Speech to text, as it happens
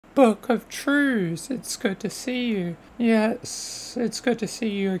Book of Truths, it's good to see you. Yes, it's good to see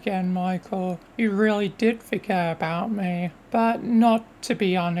you again, Michael. You really did forget about me, but not to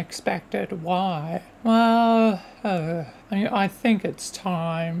be unexpected. Why? Well, I think it's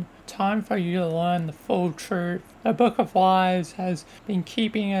time. Time for you to learn the full truth. The Book of Lies has been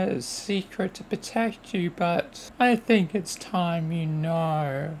keeping it a secret to protect you, but I think it's time you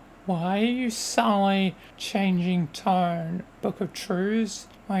know. Why are you suddenly changing tone? Book of Truths?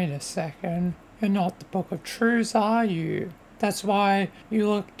 Wait a second. You're not the Book of Truths, are you? That's why you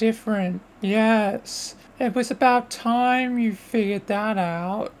look different. Yes, it was about time you figured that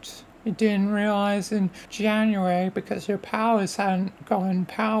out. You didn't realize in January because your powers hadn't gotten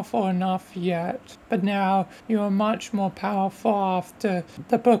powerful enough yet. But now you are much more powerful after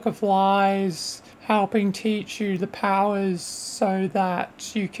the Book of Lies helping teach you the powers so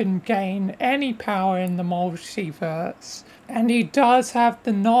that you can gain any power in the multiverse. And he does have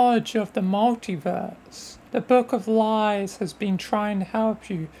the knowledge of the multiverse. The Book of Lies has been trying to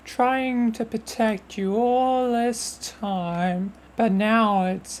help you, trying to protect you all this time. But now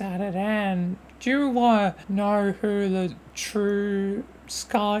it's at an end. Do you want to know who the true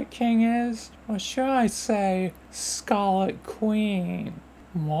Scarlet King is? Or should I say Scarlet Queen?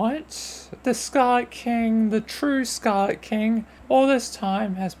 What? The Scarlet King, the true Scarlet King, all this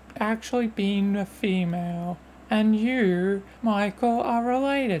time has actually been a female. And you, Michael, are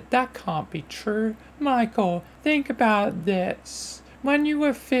related. That can't be true. Michael, think about this. When you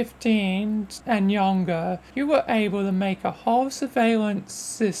were 15 and younger, you were able to make a whole surveillance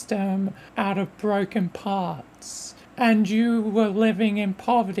system out of broken parts. And you were living in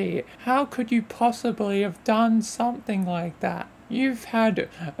poverty. How could you possibly have done something like that? You've had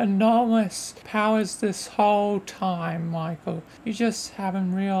enormous powers this whole time, Michael. You just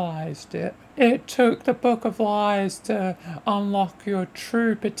haven't realized it. It took the Book of Lies to unlock your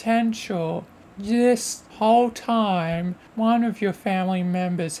true potential. This whole time, one of your family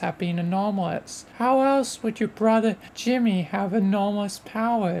members have been anomalous. How else would your brother Jimmy have anomalous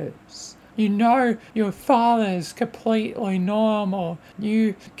powers? You know your father is completely normal.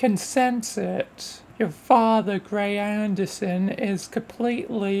 You can sense it. Your father, Gray Anderson, is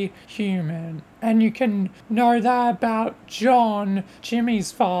completely human. And you can know that about John,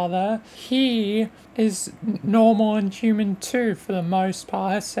 Jimmy's father. He is normal and human too, for the most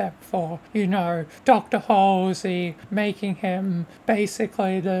part, except for, Dr. Halsey making him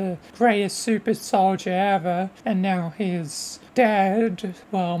basically the greatest super soldier ever. And now he's dead.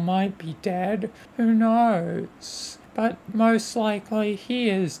 Well, might be dead. Who knows? But most likely he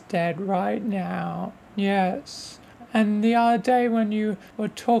is dead right now. Yes. And the other day when you were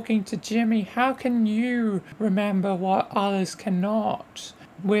talking to Jimmy, how can you remember what others cannot?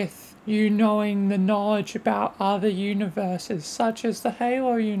 With you knowing the knowledge about other universes, such as the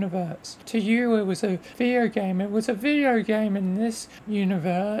Halo universe. To you, it was a video game. It was a video game in this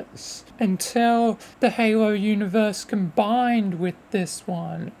universe until the Halo universe combined with this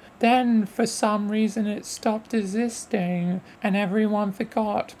one. Then, for some reason, it stopped existing and everyone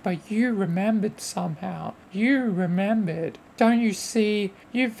forgot, but you remembered somehow. You remembered. Don't you see?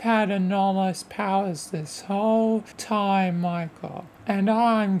 You've had anomalous powers this whole time, Michael. And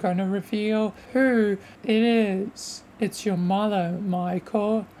I'm going to reveal who it is. It's your mother,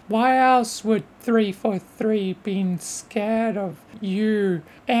 Michael. Why else would 343 been scared of you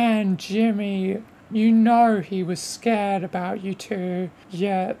and Jimmy? You know he was scared about you two.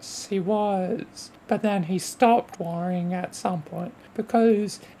 Yes, he was. But then he stopped worrying at some point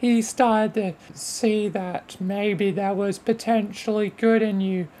because he started to see that maybe there was potentially good in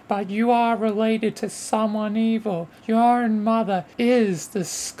you, but you are related to someone evil. Your own mother is the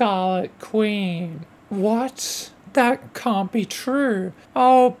Scarlet Queen. What? That can't be true.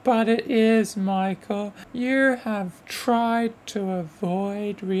 Oh, but it is, Michael. You have tried to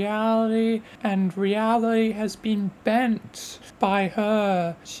avoid reality, and reality has been bent by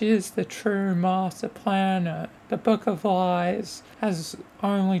her. She is the true master planner. The Book of Lies has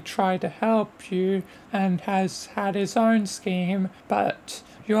only tried to help you and has had his own scheme, but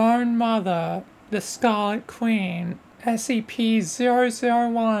your own mother, the Scarlet Queen,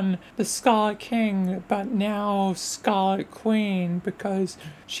 SCP-001, the Scarlet King, but now Scarlet Queen, because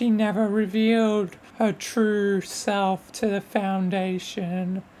she never revealed her true self to the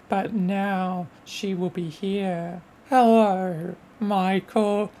Foundation, but now she will be here. Hello,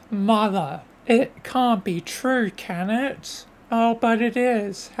 Michael, Mother. It can't be true, can it? Oh, but it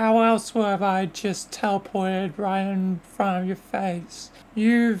is. How else would have I just teleported right in front of your face?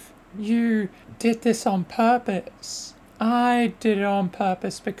 You did this on purpose. I did it on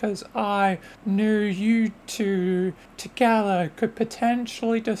purpose because I knew you two together could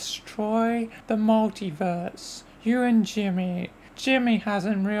potentially destroy the multiverse. You and Jimmy. Jimmy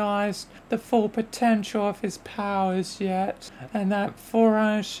hasn't realized the full potential of his powers yet, and that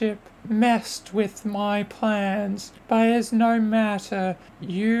Forerunership messed with my plans. But it is no matter.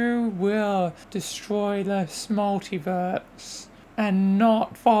 You will destroy this multiverse and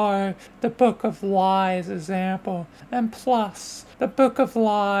not follow the Book of Lies example. And plus, the Book of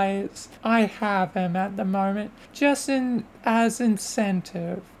Lies, I have him at the moment, just as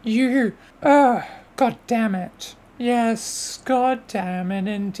incentive. God damn it. Yes, god damn it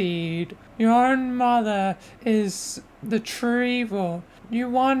indeed. Your own mother is the true evil. You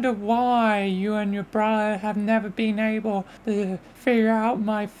wonder why you and your brother have never been able to figure out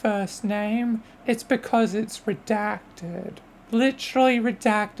my first name? It's because it's redacted. Literally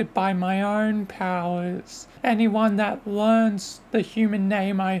redacted by my own powers. Anyone that learns the human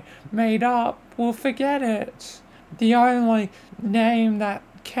name I made up will forget it. The only name that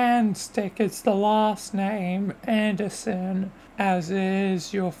can stick is the last name, Anderson, as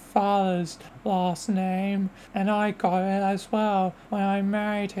is your father's last name, and I got it as well when I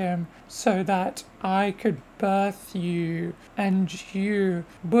married him so that I could birth you, and you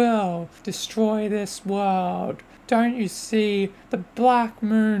will destroy this world. Don't you see? The Black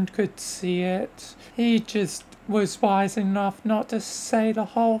Moon could see it. He just was wise enough not to say the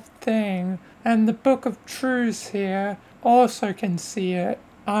whole thing. And the Book of Truths here also can see it.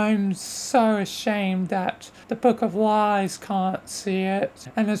 I'm so ashamed that the Book of Lies can't see it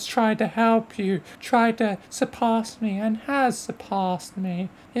and has tried to help you, tried to surpass me and has surpassed me.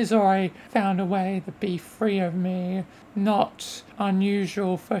 He's already found a way to be free of me. Not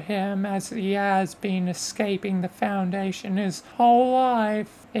unusual for him, as he has been escaping the Foundation his whole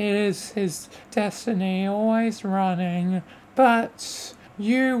life. It is his destiny, always running. But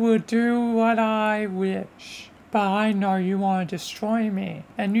you will do what I wish. But I know you want to destroy me,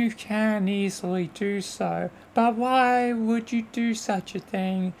 and you can easily do so. But why would you do such a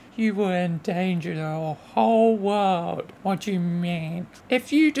thing? You would endanger the whole world. What do you mean?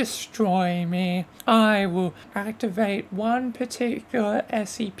 If you destroy me, I will activate one particular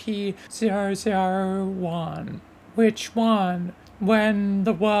SCP-001. Which one? When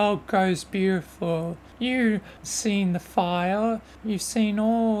the world goes beautiful. You've seen the file. You've seen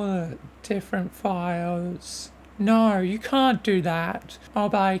all the different files. No, you can't do that. Oh,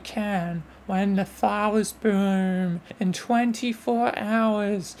 but I can. When the flowers bloom in 24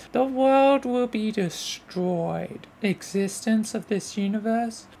 hours, the world will be destroyed. The existence of this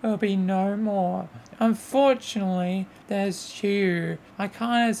universe will be no more. Unfortunately, there's you. I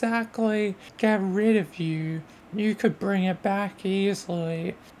can't exactly get rid of you. You could bring it back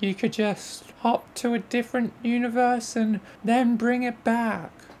easily. You could just hop to a different universe and then bring it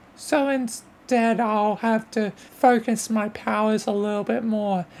back. So instead, I'll have to focus my powers a little bit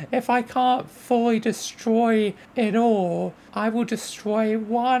more. If I can't fully destroy it all, I will destroy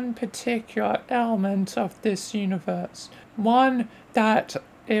one particular element of this universe. One that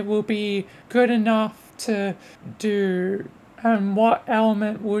it will be good enough to do. And what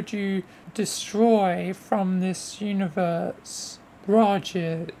element would you destroy from this universe?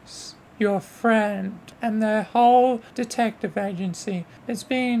 Rogers, your friend, and their whole detective agency. It's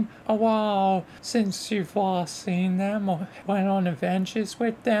been a while since you've last seen them or went on adventures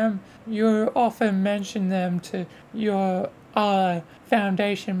with them. You often mention them to your other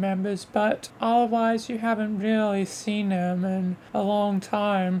Foundation members, but otherwise you haven't really seen them in a long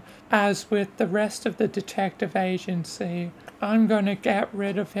time, as with the rest of the detective agency. I'm going to get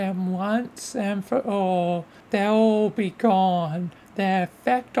rid of him once and for all. They'll all be gone. Their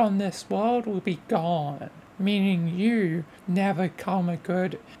effect on this world will be gone, meaning you never come a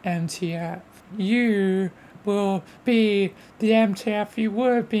good MTF. You will be the MTF you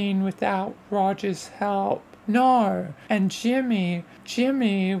would have been without Roger's help. No, and Jimmy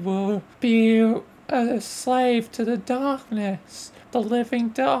will be a slave to the darkness, the living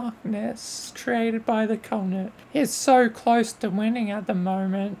darkness created by the Covenant. He's so close to winning at the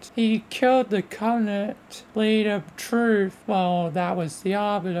moment. He killed the Covenant leader of Truth. Well, that was the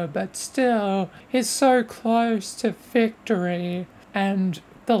Arbiter, but still, he's so close to victory, and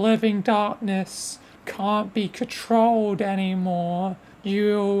the living darkness can't be controlled anymore.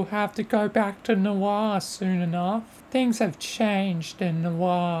 You'll have to go back to Noir soon enough. Things have changed in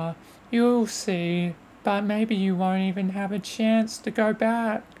Noir. You'll see. But maybe you won't even have a chance to go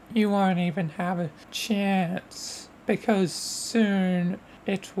back. You won't even have a chance. Because soon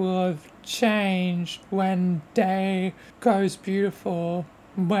it will have changed when day goes beautiful.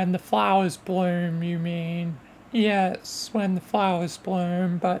 When the flowers bloom, you mean. Yes, when the flowers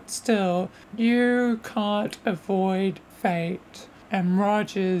bloom, but still, you can't avoid fate. And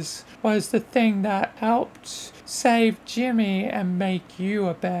Rogers was the thing that helped save Jimmy and make you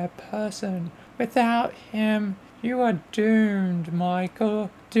a better person. Without him, you are doomed, Michael.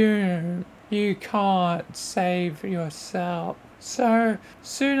 Doomed. You can't save yourself. So,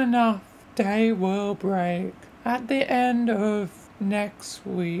 soon enough, day will break. At the end of next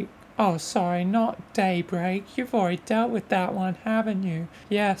week. Oh, sorry, not daybreak. You've already dealt with that one, haven't you?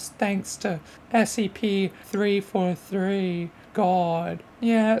 Yes, thanks to SCP-343. God.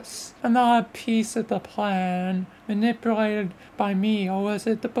 Yes, another piece of the plan, manipulated by me, or was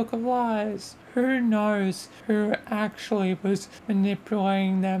it the Book of Lies? Who knows who actually was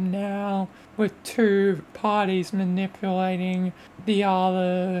manipulating them now, with two parties manipulating the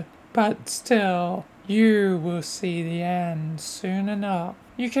other. But still, you will see the end soon enough.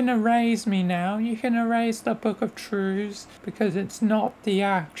 You can erase me now. You can erase the Book of Truths because it's not the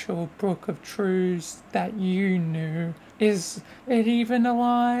actual Book of Truths that you knew. Is it even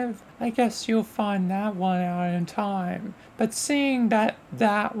alive? I guess you'll find that one out in time. But seeing that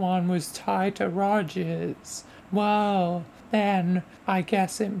that one was tied to Rogers, well, then I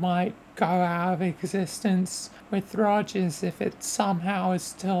guess it might go out of existence with Rogers if it somehow is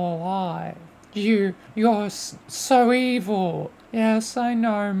still alive. You're so evil. Yes, I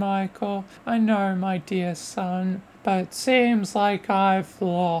know, Michael. I know, my dear son. But it seems like I've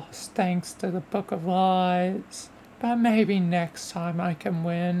lost thanks to the Book of Lies. But maybe next time I can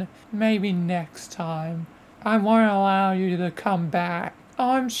win. Maybe next time. I won't allow you to come back.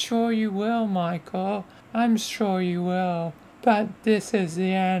 I'm sure you will, Michael. I'm sure you will. But this is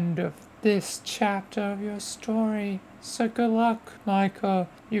the end of this chapter of your story. So good luck, Michael.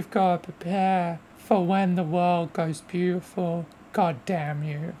 You've got to prepare for when the world goes beautiful. God damn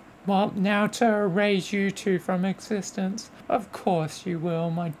you. Well, now to erase you two from existence. Of course you will,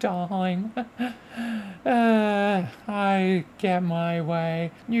 my darling. I get my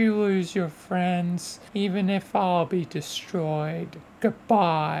way. You lose your friends, even if I'll be destroyed.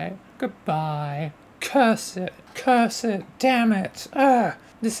 Goodbye. Goodbye. Curse it, damn it.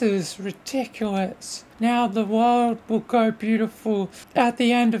 This is ridiculous. Now the world will go beautiful at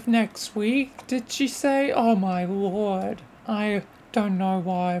the end of next week, did she say? Oh my lord. I don't know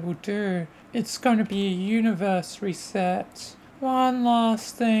what I will do. It's going to be a universe reset. One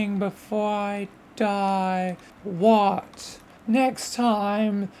last thing before I die. What? Next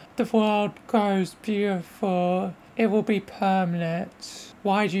time the world goes beautiful, it will be permanent.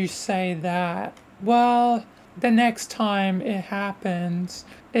 Why do you say that? Well, the next time it happens,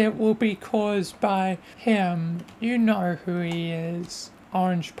 it will be caused by him. You know who he is.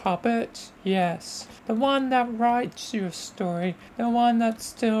 Orange Puppet? Yes. The one that writes your story. The one that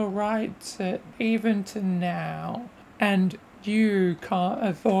still writes it, even to now. And you can't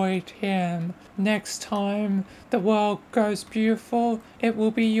avoid him. Next time the world goes beautiful, it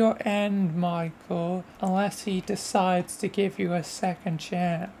will be your end, Michael. Unless he decides to give you a second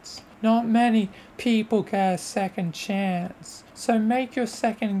chance. Not many people get a second chance. So make your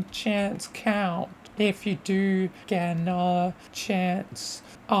second chance count. If you do get another chance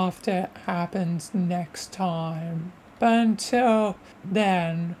after it happens next time. But until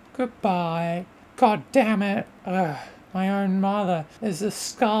then, goodbye. God damn it. Ugh. My own mother is the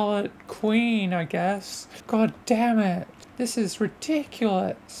Scarlet Queen, I guess. God damn it. This is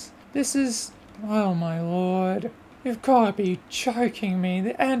ridiculous. This is... Oh my lord. You've got to be joking me.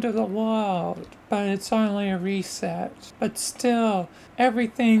 The end of the world. But it's only a reset. But still,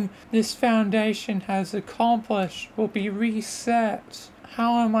 everything this foundation has accomplished will be reset.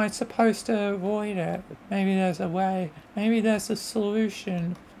 How am I supposed to avoid it? Maybe there's a way. Maybe there's a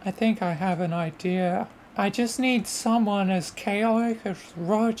solution. I think I have an idea. I just need someone as chaotic as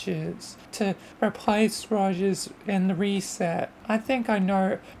Rogers to replace Rogers in the reset. I think I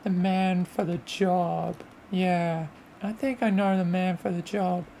know the man for the job. Yeah, I think I know the man for the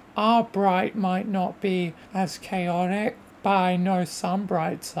job. Our Bright might not be as chaotic, but I know some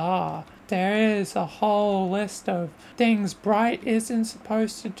Brights are. There is a whole list of things Bright isn't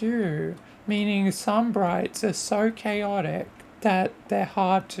supposed to do, meaning some Brights are so chaotic that they're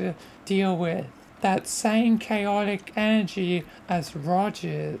hard to deal with. That same chaotic energy as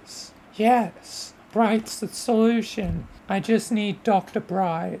Rogers. Yes, Bright's the solution. I just need Dr.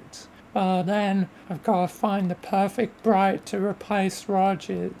 Bright. Well then, I've got to find the perfect Bright to replace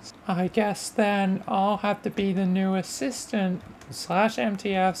Rogers. I guess then I'll have to be the new assistant /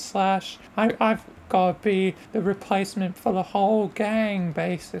 MTF / I've got to be the replacement for the whole gang,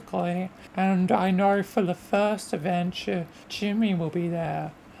 basically. And I know for the first adventure, Jimmy will be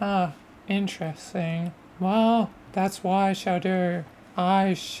there. Huh, interesting. Well, that's what I shall do.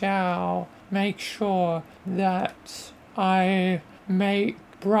 I shall make sure that I make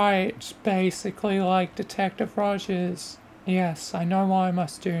Bright basically like Detective Rogers. Yes, I know what I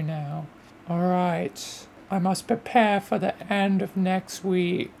must do now. Alright, I must prepare for the end of next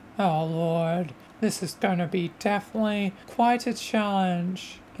week. Oh Lord, this is gonna be definitely quite a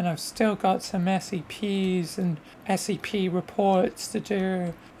challenge. And I've still got some SCPs and SCP reports to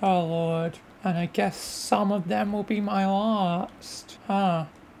do. Oh Lord. And I guess some of them will be my last. Huh.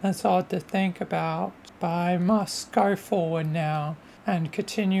 That's odd to think about. But I must go forward now and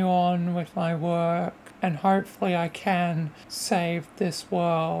continue on with my work. And hopefully I can save this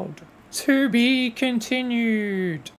world. To be continued.